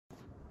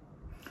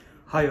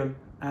Hi all,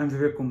 I am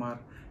Vivek Kumar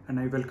and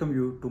I welcome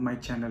you to my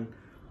channel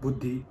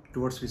Buddhi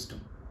Towards Wisdom.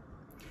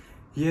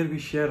 Here we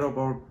share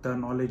about the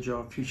knowledge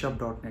of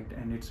C#.net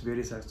and its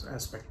various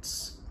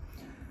aspects.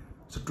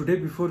 So today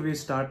before we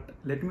start,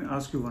 let me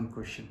ask you one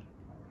question.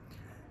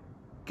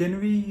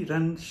 Can we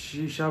run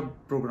C#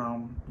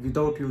 program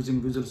without using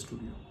Visual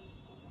Studio?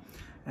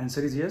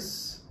 Answer is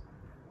yes.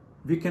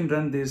 We can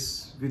run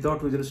this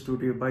without Visual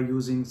Studio by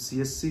using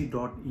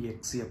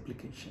CSC.exe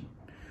application.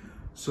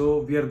 So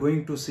we are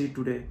going to see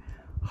today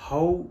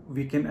how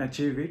we can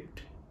achieve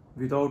it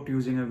without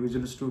using a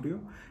Visual Studio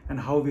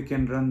and how we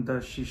can run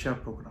the C#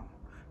 program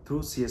through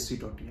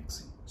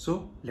CSC.exe.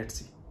 So let's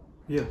see.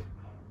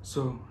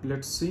 So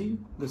let's see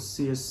the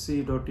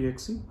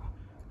CSC.exe.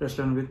 Let's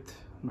learn with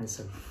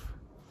myself.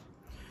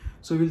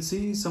 So we'll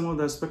see some of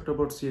the aspect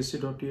about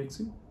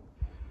CSC.exe.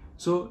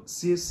 So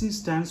CSC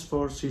stands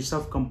for C#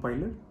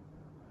 compiler.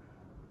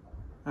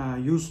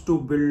 Used to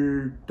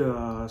build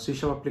C#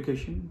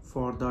 application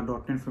for the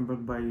 .NET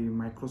framework by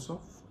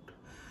Microsoft,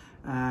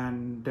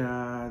 and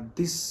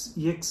this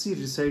exe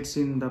resides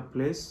in the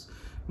place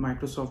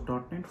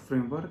Microsoft.NET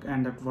framework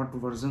and at what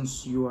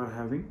versions you are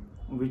having,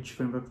 which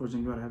framework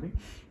version you are having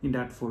in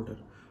that folder.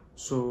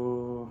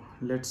 So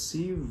let's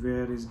see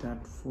where is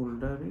that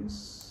folder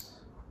is.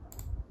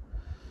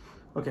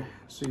 Okay,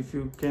 so if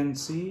you can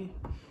see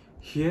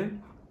here,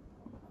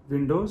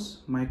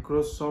 Windows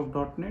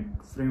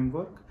Microsoft.NET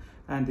framework,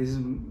 and this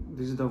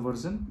is the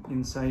version.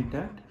 Inside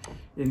that,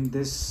 in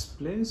this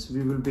place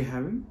we will be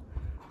having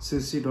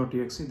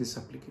CSC.exe, this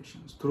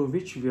applications through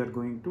which we are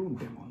going to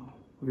demo now.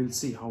 We'll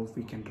see how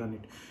we can run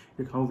it,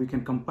 how we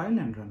can compile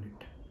and run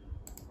it.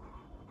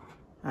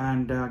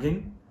 And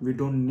again, we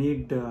don't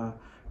need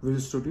Visual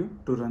Studio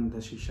to run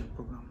the C#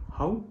 program.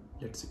 How?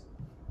 Let's see.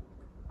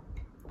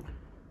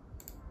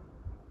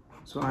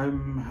 So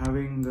I'm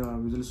having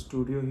Visual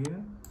Studio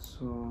here,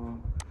 so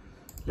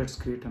let's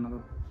create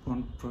another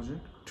one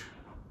project.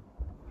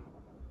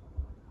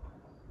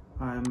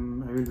 I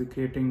will be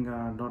creating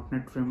a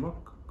 .NET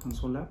framework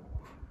console app,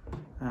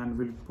 and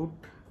we'll put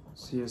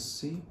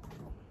CSC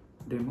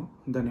demo,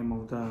 the name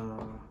of the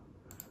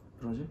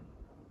project.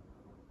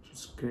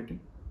 Just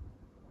creating.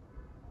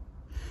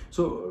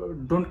 So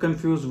don't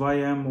confuse why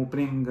I am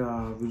opening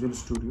Visual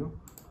Studio.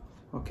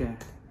 Okay,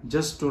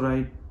 just to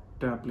write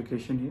the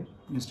application here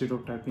instead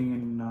of typing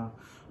in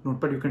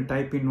Notepad. You can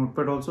type in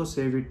Notepad also,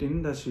 save it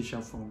in the C#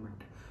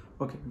 format.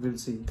 Okay, we'll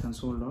see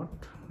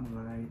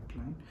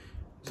console.writeLine.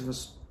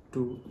 Just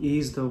to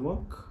ease the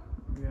work,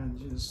 we are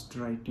just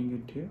writing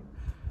it here.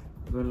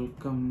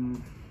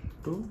 Welcome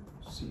to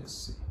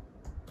CSC,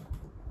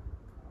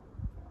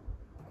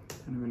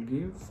 and we'll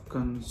give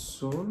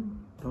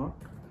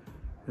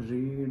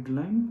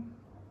console.readline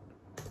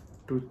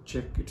to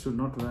check it should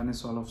not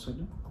vanish all of a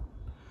sudden.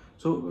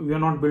 So we are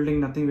not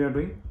building nothing, we are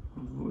doing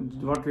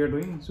what we are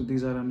doing. So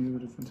these are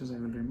unused references, I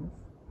will remove.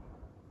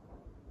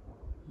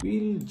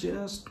 We'll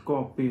just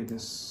copy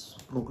this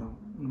program.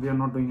 We are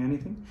not doing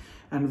anything,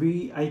 and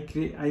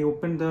I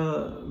opened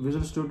the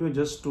Visual Studio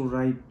just to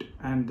write,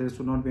 and there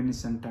should not be any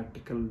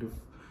syntactical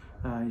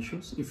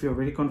issues. If you are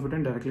very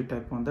confident, directly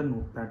type on the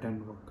Notepad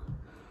and work.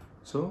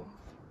 So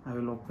I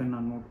will open a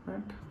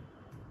Notepad.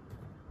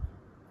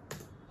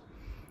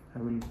 I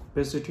will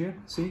paste it here.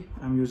 See,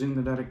 I'm using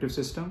the directive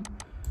system,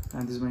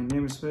 and this is my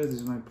namespace,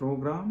 this is my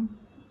program,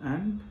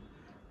 and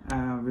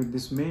with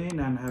this main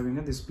and having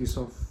this piece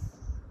of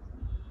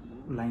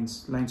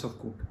lines of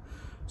code.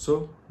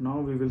 So now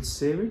we will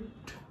save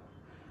it,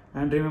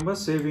 and remember,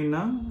 save in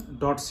a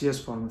 .cs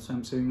format. So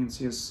I'm saving in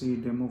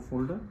CSC demo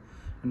folder,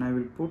 and I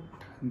will put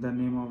the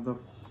name of the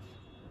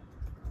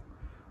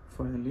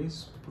file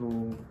is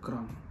program.cs.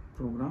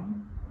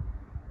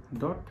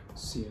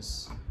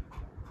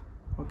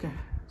 okay,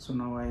 so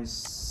now I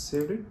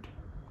saved it.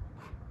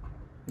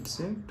 It's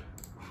saved.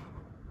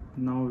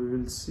 Now we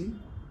will see.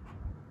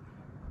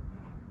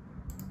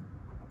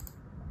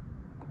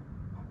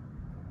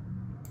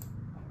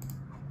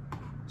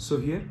 So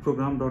here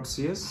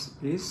program.cs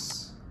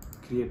is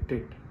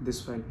created,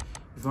 this file.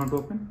 If you want to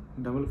open,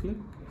 double click.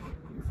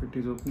 If it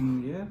is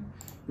opening here,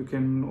 you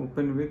can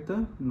open with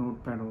the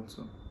Notepad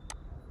also.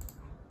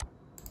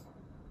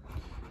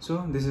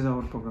 So this is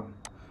our program.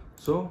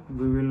 So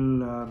we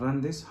will run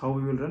this. How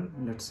we will run?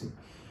 Let's see.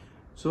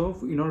 So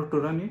in order to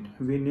run it,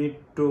 we need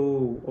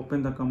to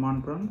open the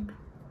command prompt.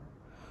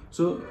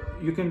 So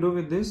you can do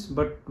with this,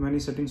 but many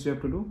settings you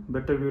have to do.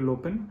 Better we will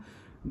open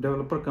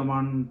developer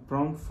command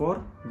prompt for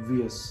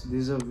VS.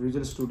 This is a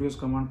Visual Studio's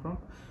command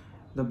prompt.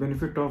 The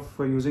benefit of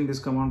using this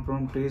command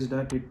prompt is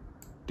that it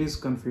is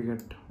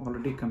configured,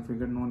 already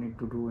configured, no need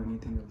to do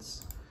anything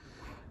else.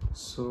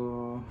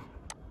 So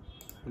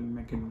we'll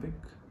make it big.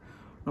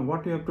 Now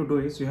what you have to do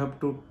is you have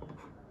to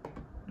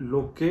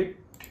locate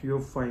your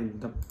file,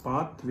 the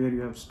path where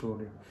you have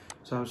stored it.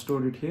 So I have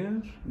stored it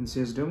here in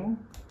CS demo.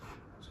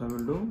 So I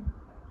will do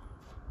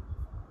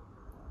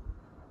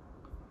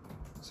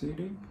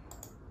cd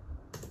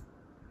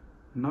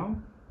now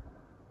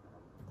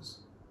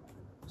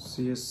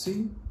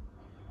CSC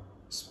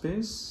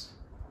space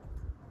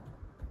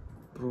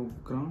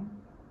program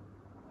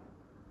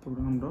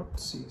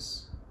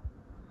program.cs.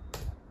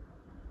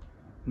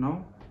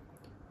 Now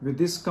with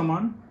this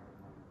command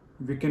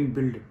we can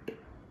build it,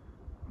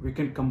 we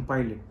can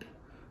compile it.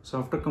 So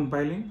after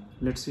compiling,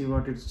 let's see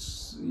what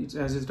it's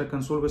as it's a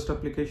console based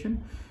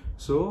application.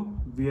 So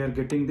we are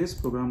getting this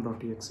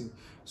program.exe.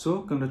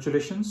 So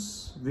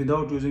congratulations,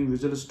 without using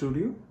Visual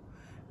Studio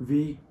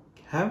we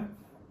have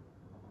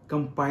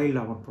compiled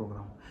our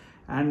program,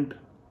 and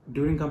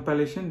during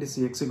compilation this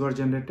exe got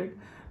generated.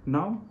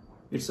 Now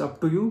it's up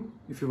to you.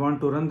 If you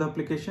want to run the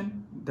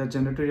application that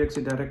generated exe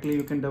directly,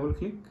 you can double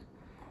click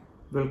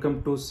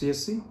welcome to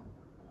CSC,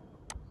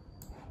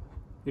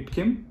 it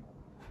came.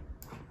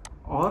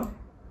 Or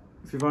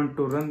if you want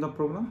to run the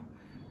program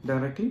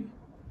directly,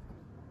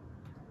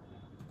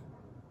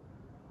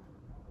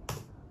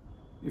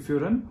 if you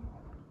run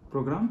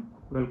program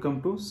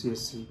welcome to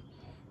CSC,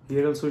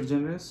 here also it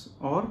generates.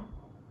 Or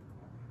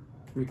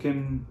we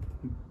can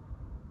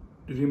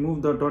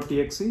remove the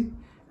 .exe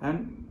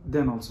and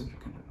then also you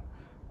can run.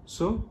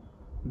 So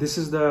this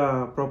is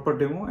the proper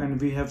demo, and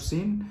we have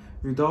seen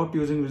without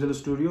using Visual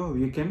Studio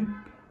we can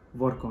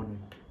work on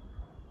it.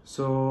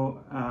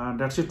 So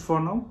that's it for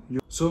now.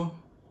 So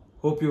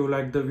hope you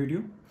liked the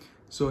video.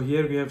 So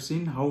here we have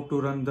seen how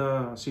to run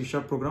the C#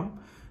 program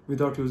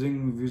without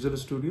using Visual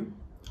Studio,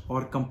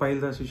 or compile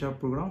the C#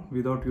 program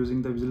without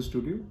using the Visual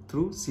Studio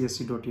through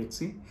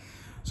CSC.exe.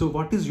 So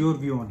what is your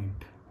view on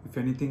it? If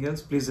anything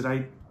else, please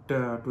write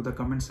to the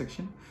comment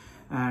section.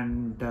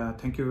 And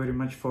thank you very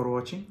much for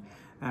watching,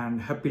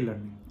 and happy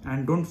learning.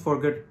 And don't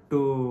forget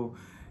to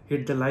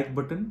hit the like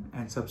button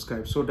and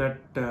subscribe, so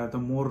that the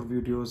more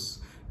videos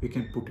we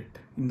can put it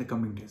in the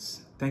coming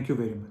days. Thank you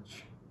very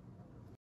much.